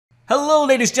Hello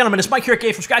ladies and gentlemen, it's Mike here at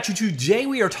Game from Scratch, and today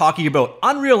we are talking about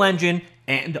Unreal Engine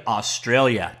and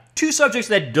Australia. Two subjects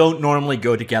that don't normally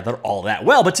go together all that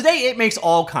well, but today it makes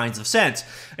all kinds of sense.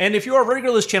 And if you're a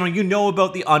regular to this channel, you know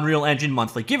about the Unreal Engine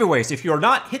monthly giveaways. If you're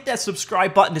not, hit that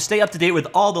subscribe button to stay up to date with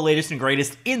all the latest and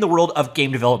greatest in the world of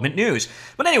game development news.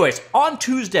 But anyways, on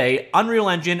Tuesday, Unreal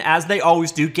Engine, as they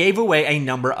always do, gave away a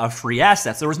number of free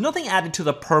assets. There was nothing added to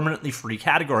the permanently free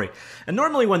category. And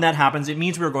normally when that happens, it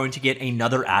means we're going to get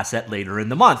another asset later in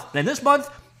the month. And this month,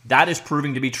 that is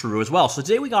proving to be true as well. So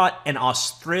today we got an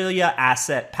Australia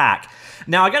asset pack.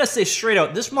 Now I gotta say straight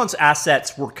out, this month's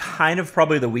assets were kind of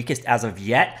probably the weakest as of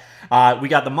yet. We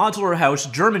got the modular house,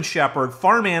 German shepherd,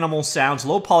 farm animal sounds,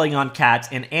 low polygon cats,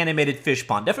 and animated fish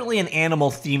pond. Definitely an animal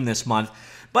theme this month,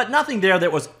 but nothing there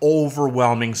that was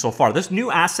overwhelming so far. This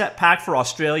new asset pack for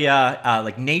Australia,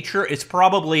 like nature, is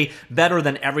probably better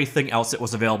than everything else that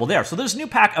was available there. So there's a new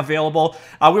pack available.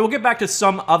 We will get back to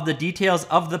some of the details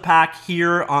of the pack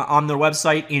here on their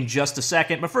website in just a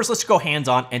second. But first, let's go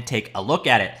hands-on and take a look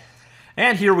at it.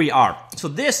 And here we are. So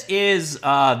this is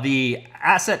the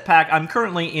asset pack. I'm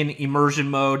currently in immersion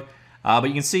mode, but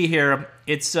you can see here,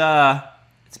 it's a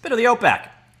bit of the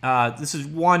Outback. This is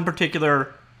one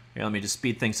particular... Here, let me just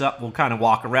speed things up. We'll kind of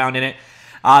walk around in it.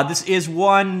 This is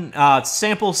one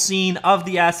sample scene of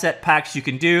the asset packs you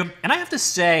can do. And I have to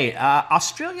say,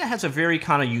 Australia has a very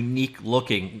kind of unique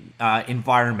looking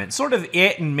environment. Sort of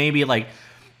it and maybe like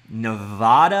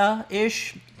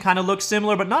Nevada-ish kind of looks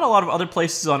similar, but not a lot of other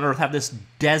places on Earth have this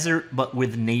desert but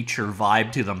with nature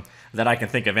vibe to them that I can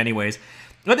think of anyways.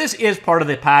 But this is part of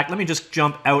the pack. Let me just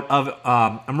jump out of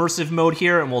immersive mode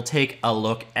here and we'll take a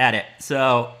look at it.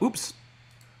 So, oops.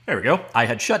 There we go. I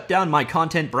had shut down my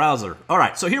content browser. All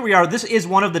right, so here we are. This is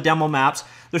one of the demo maps.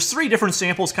 There's three different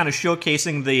samples kind of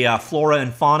showcasing the flora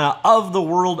and fauna of the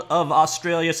world of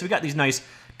Australia. So we got these nice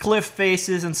cliff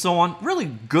faces and so on. Really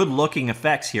good looking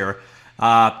effects here.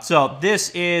 So this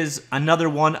is another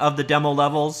one of the demo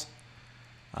levels.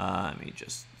 Let me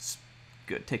just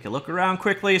take a look around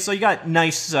quickly. So you got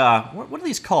nice, what are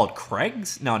these called?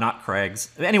 Craigs? No, not Craigs.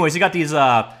 Anyways, you got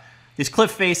these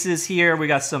cliff faces here. We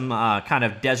got some kind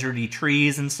of deserty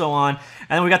trees and so on. And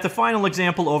then we got the final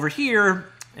example over here,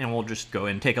 and we'll just go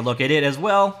and take a look at it as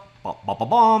well.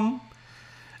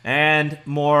 And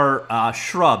more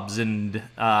shrubs and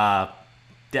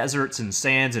deserts and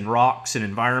sands and rocks and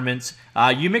environments.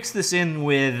 You mix this in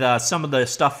with some of the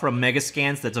stuff from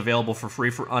Megascans that's available for free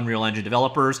for Unreal Engine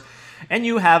developers, and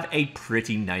you have a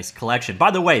pretty nice collection. By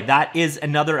the way, that is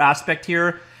another aspect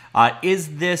here.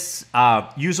 Is this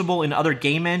usable in other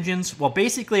game engines? Well,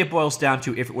 basically it boils down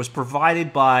to if it was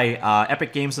provided by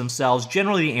Epic Games themselves,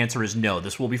 generally the answer is no.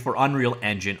 This will be for Unreal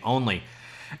Engine only.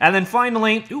 And then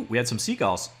finally, ooh, we had some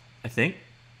seagulls, I think.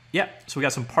 Yeah, so we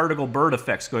got some particle bird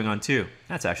effects going on too.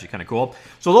 That's actually kind of cool.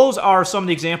 So those are some of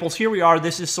the examples. Here we are.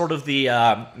 This is sort of the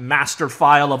master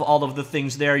file of all of the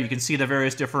things there. You can see the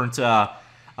various different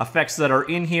effects that are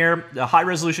in here. The high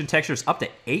resolution textures up to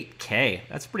 8K.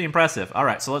 That's pretty impressive. All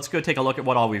right, so let's go take a look at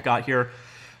what all we've got here.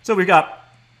 So we've got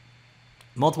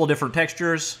multiple different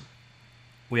textures.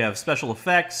 We have special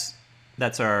effects.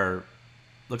 That's our,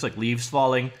 looks like leaves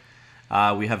falling.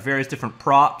 We have various different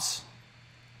props.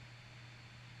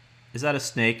 Is that a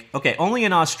snake? Okay, only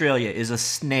in Australia is a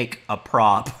snake a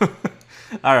prop.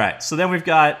 All right, so then we've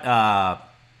got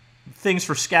things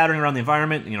for scattering around the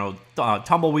environment, you know,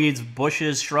 tumbleweeds,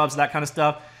 bushes, shrubs, that kind of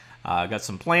stuff. Got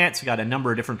some plants. We got a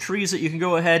number of different trees that you can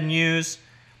go ahead and use.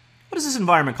 What is this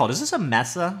environment called? Is this a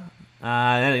mesa?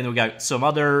 And we got some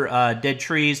other dead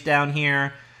trees down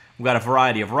here. We've got a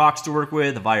variety of rocks to work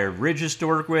with, a variety of ridges to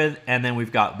work with, and then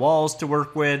we've got walls to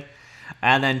work with.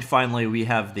 And then finally we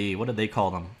have the, what do they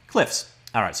call them? Cliffs.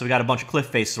 All right, so we got a bunch of cliff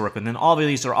faces to work with, and then all of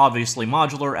these are obviously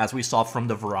modular, as we saw from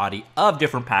the variety of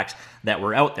different packs that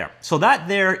were out there. So that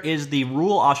there is the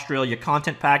Rule Australia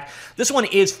content pack. This one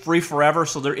is free forever,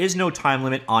 so there is no time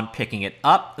limit on picking it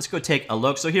up. Let's go take a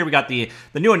look. So here we got the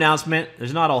new announcement.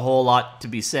 There's not a whole lot to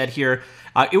be said here.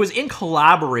 It was in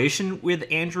collaboration with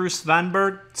Andrew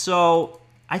Svanberg, so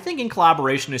I think in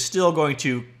collaboration is still going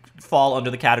to fall under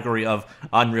the category of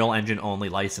Unreal Engine only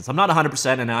license. I'm not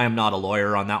 100%, and I am not a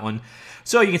lawyer on that one.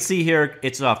 So you can see here,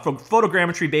 it's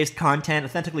photogrammetry-based content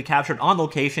authentically captured on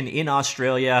location in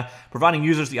Australia, providing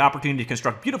users the opportunity to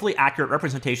construct beautifully accurate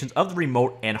representations of the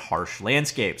remote and harsh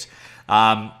landscapes.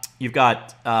 You've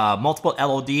got multiple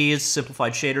LODs,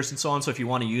 simplified shaders, and so on. So if you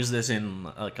want to use this in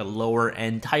like a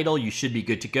lower-end title, you should be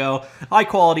good to go.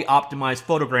 High-quality, optimized,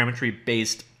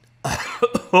 photogrammetry-based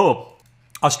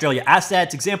Australia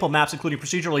assets, example maps including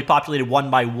procedurally populated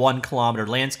 1x1 kilometer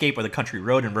landscape with a country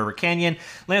road and river canyon,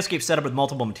 landscape set up with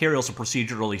multiple materials and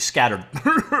procedurally scattered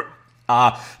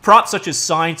Props such as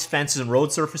signs, fences, and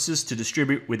road surfaces to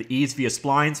distribute with ease via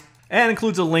splines, and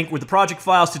includes a link with the project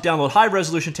files to download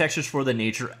high-resolution textures for the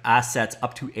nature assets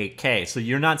up to 8K. So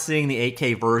you're not seeing the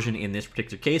 8K version in this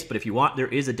particular case, but if you want, there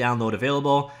is a download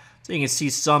available. So you can see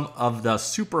some of the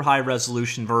super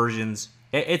high-resolution versions.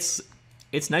 It's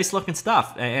nice-looking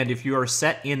stuff, and if you are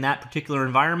set in that particular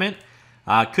environment,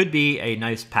 could be a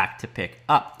nice pack to pick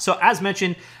up. So as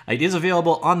mentioned, it is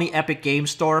available on the Epic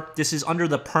Games Store. This is under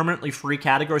the permanently free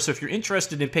category. So if you're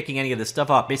interested in picking any of this stuff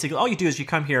up, basically all you do is you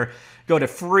come here, go to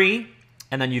free,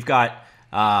 and then you've got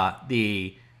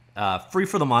the free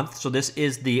for the month. So this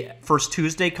is the first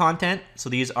Tuesday content. So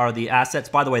these are the assets.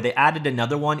 By the way, they added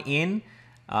another one in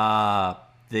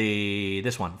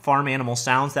this one, Farm Animal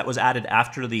Sounds, that was added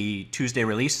after the Tuesday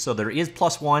release. So there is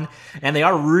 +1, and they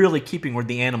are really keeping with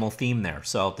the animal theme there.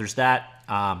 So there's that.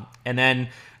 And then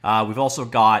we've also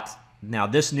got, now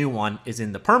this new one is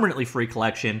in the permanently free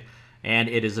collection, and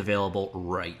it is available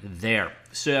right there.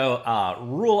 So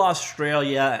Rule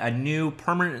Australia, a new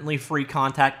permanently free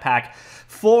contact pack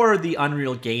for the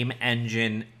Unreal game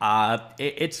engine.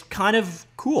 It's kind of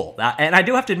cool. And I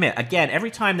do have to admit, again,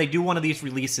 every time they do one of these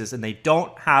releases and they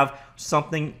don't have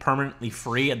something permanently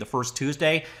free at the first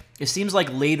Tuesday, it seems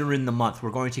like later in the month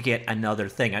we're going to get another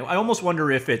thing. I almost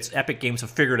wonder if it's Epic Games have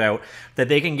figured out that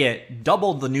they can get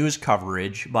double the news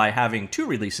coverage by having 2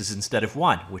 releases instead of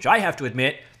 1, which I have to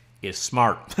admit is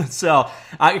smart. So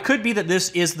it could be that this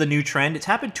is the new trend. It's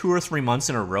happened 2 or 3 months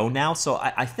in a row now, so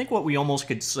I think what we almost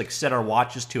could like set our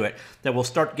watches to it, that we'll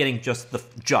start getting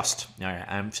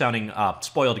I'm sounding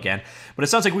spoiled again, but it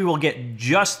sounds like we will get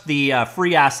just the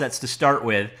free assets to start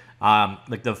with,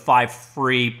 like the 5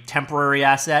 free temporary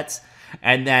assets,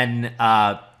 and then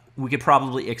we could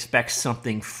probably expect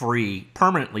something free,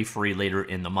 permanently free later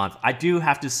in the month. I do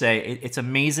have to say, it's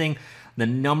amazing the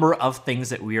number of things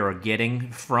that we are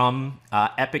getting from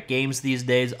Epic Games these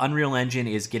days. Unreal Engine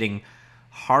is getting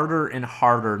harder and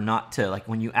harder not to, like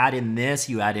when you add in this,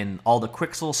 you add in all the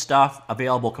Quixel stuff,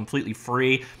 available completely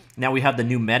free. Now we have the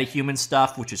new MetaHuman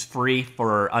stuff, which is free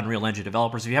for Unreal Engine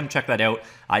developers. If you haven't checked that out,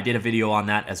 I did a video on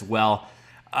that as well.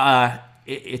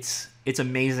 It's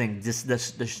amazing,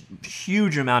 this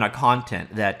huge amount of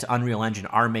content that Unreal Engine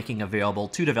are making available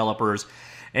to developers,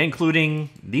 including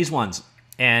these ones.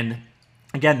 And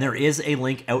again, there is a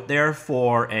link out there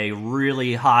for a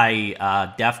really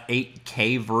high def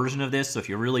 8K version of this, so if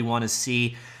you really want to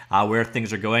see where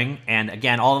things are going. And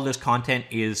again, all of this content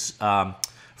is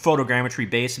photogrammetry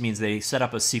based. It means they set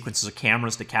up a sequences of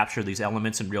cameras to capture these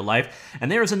elements in real life.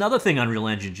 And there's another thing Unreal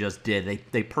Engine just did.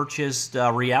 They purchased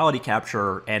reality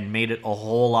capture and made it a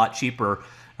whole lot cheaper.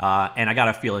 And I got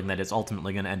a feeling that it's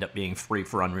ultimately going to end up being free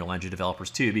for Unreal Engine developers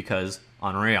too, because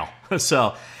Unreal.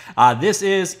 So this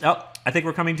is, I think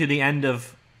we're coming to the end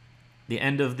of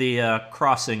the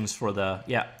crossings for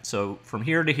the, so from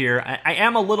here to here. I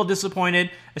am a little disappointed,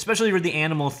 especially with the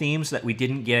animal themes, that we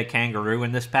didn't get a kangaroo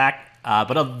in this pack.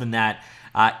 But other than that,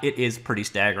 it is pretty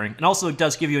staggering. And also it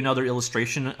does give you another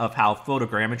illustration of how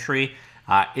photogrammetry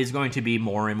is going to be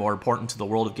more and more important to the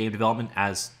world of game development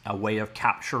as a way of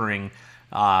capturing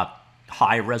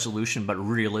high resolution but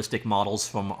realistic models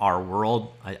from our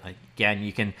world.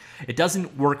 Again, it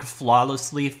doesn't work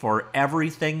flawlessly for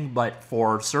everything, but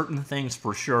for certain things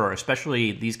for sure,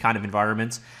 especially these kind of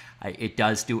environments, it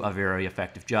does do a very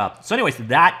effective job. So anyways,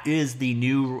 that is the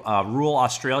new Rule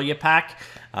Australia pack.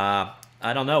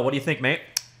 I don't know, what do you think, mate?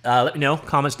 Let me know,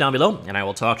 comments down below, and I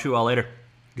will talk to you all later.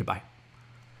 Goodbye.